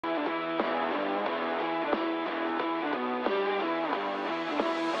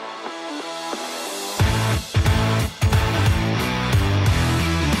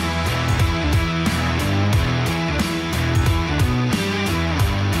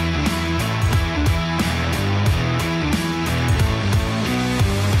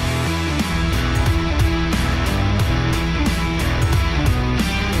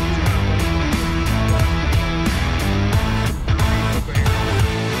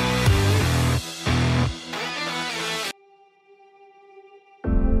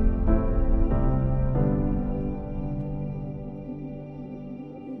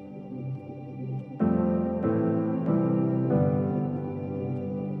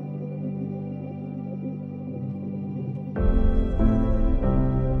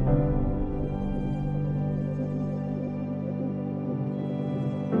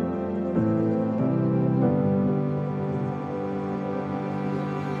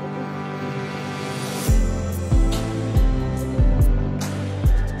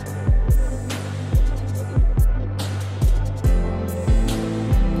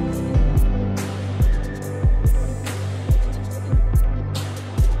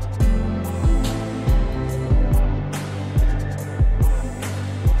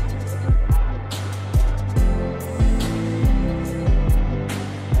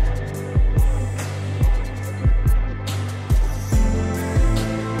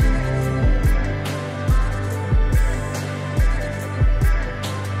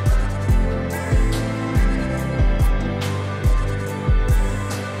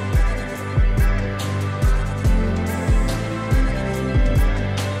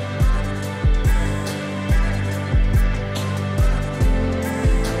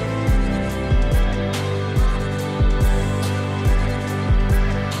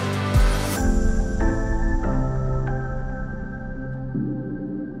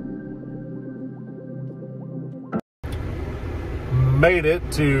made it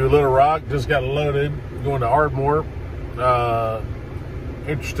to Little Rock. Just got loaded, going to Ardmore.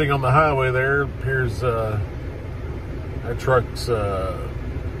 Interesting on the highway there. Here's that truck's got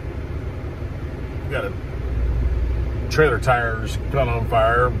a trailer tires caught on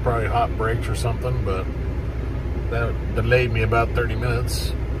fire, probably hot brakes or something, but that delayed me about 30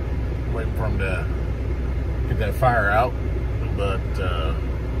 minutes waiting for him to get that fire out. But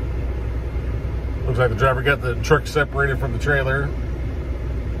looks like the driver got the truck separated from the trailer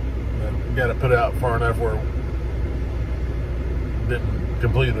and got it put out far enough where it didn't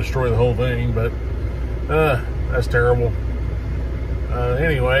completely destroy the whole thing, but that's terrible.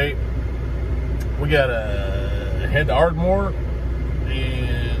 Anyway, we got to head to Ardmore,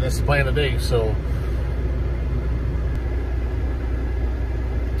 and that's the plan today. So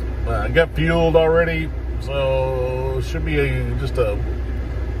I got fueled already, so it should be just a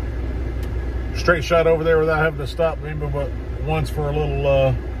straight shot over there without having to stop maybe but once for a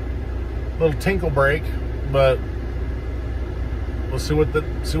little tinkle break. But we'll see what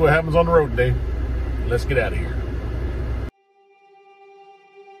happens on the road today. Let's get out of here.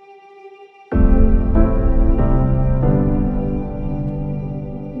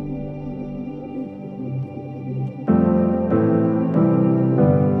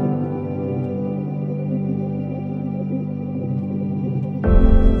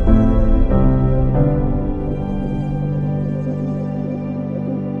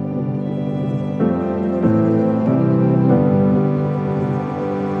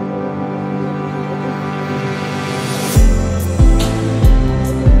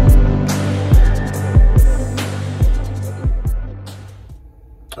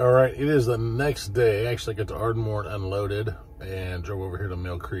 Alright, it is the next day. I actually got to Ardmore and unloaded and drove over here to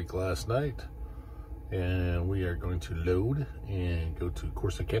Mill Creek last night. And we are going to load and go to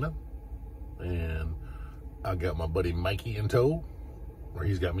Corsicana. And I got my buddy Mikey in tow. Or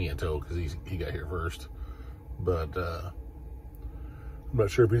he's got me in tow because he got here first. But I'm not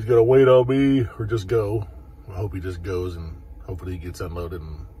sure if he's going to wait on me or just go. I hope he just goes and hopefully he gets unloaded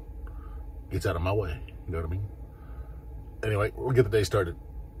and gets out of my way. You know what I mean? Anyway, we'll get the day started.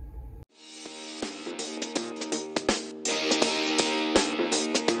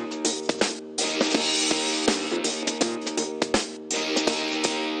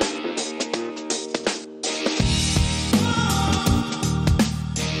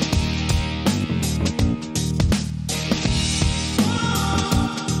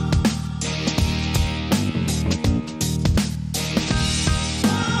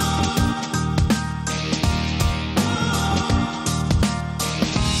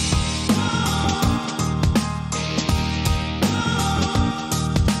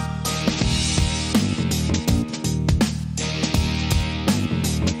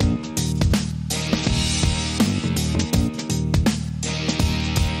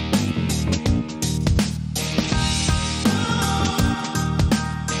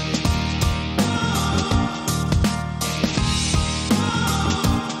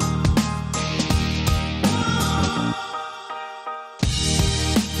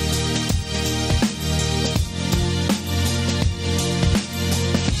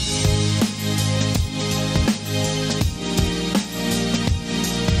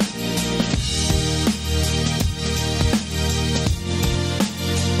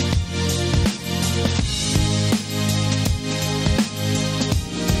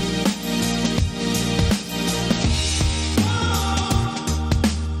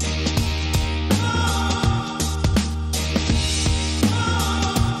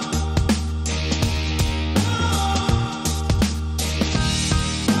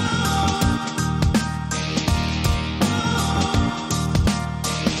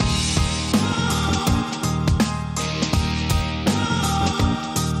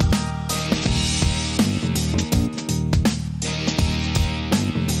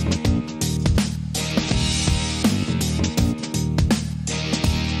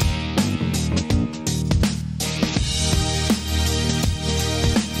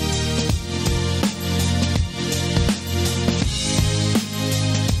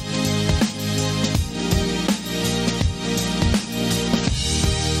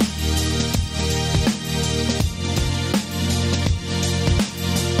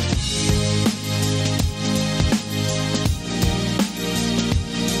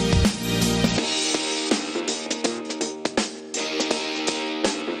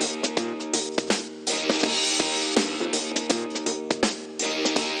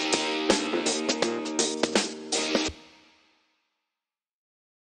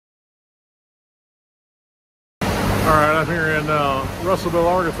 Alright, I'm here in Russellville,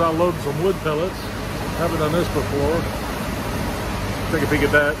 Arkansas, loading some wood pellets. Haven't done this before. Take a peek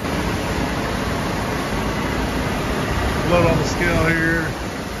at that. Load on the scale here.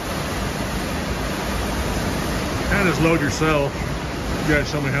 And just load yourself. You guys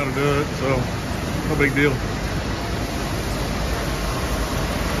show me how to do it, so no big deal.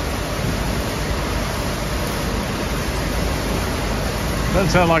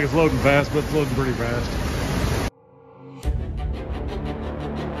 Doesn't sound like it's loading fast, but it's loading pretty fast.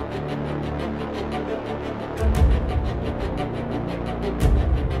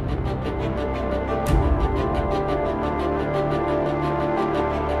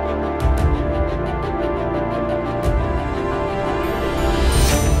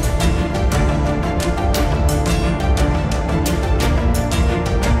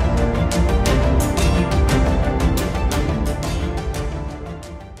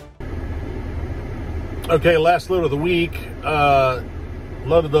 Okay, last load of the week.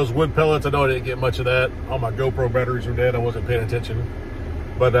 Loaded those wood pellets. I know I didn't get much of that. All my GoPro batteries are dead. I wasn't paying attention.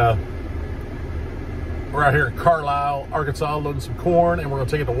 But we're out here in Carlisle, Arkansas, loading some corn, and we're going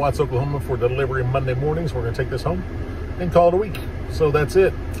to take it to Watts, Oklahoma for delivery Monday morning. So we're going to take this home and call it a week. So that's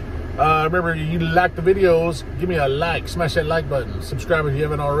it. Remember, you like the videos, give me a like. Smash that like button. Subscribe if you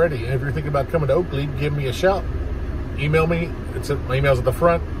haven't already. And if you're thinking about coming to Oakley, give me a shout. Email me. My email's at the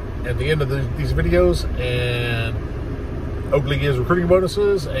front, at the end of these videos, and Oakley gives recruiting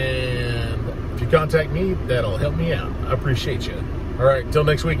bonuses, and if you contact me, that'll help me out. I appreciate you. All right, until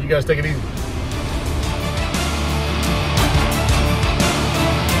next week, you guys take it easy.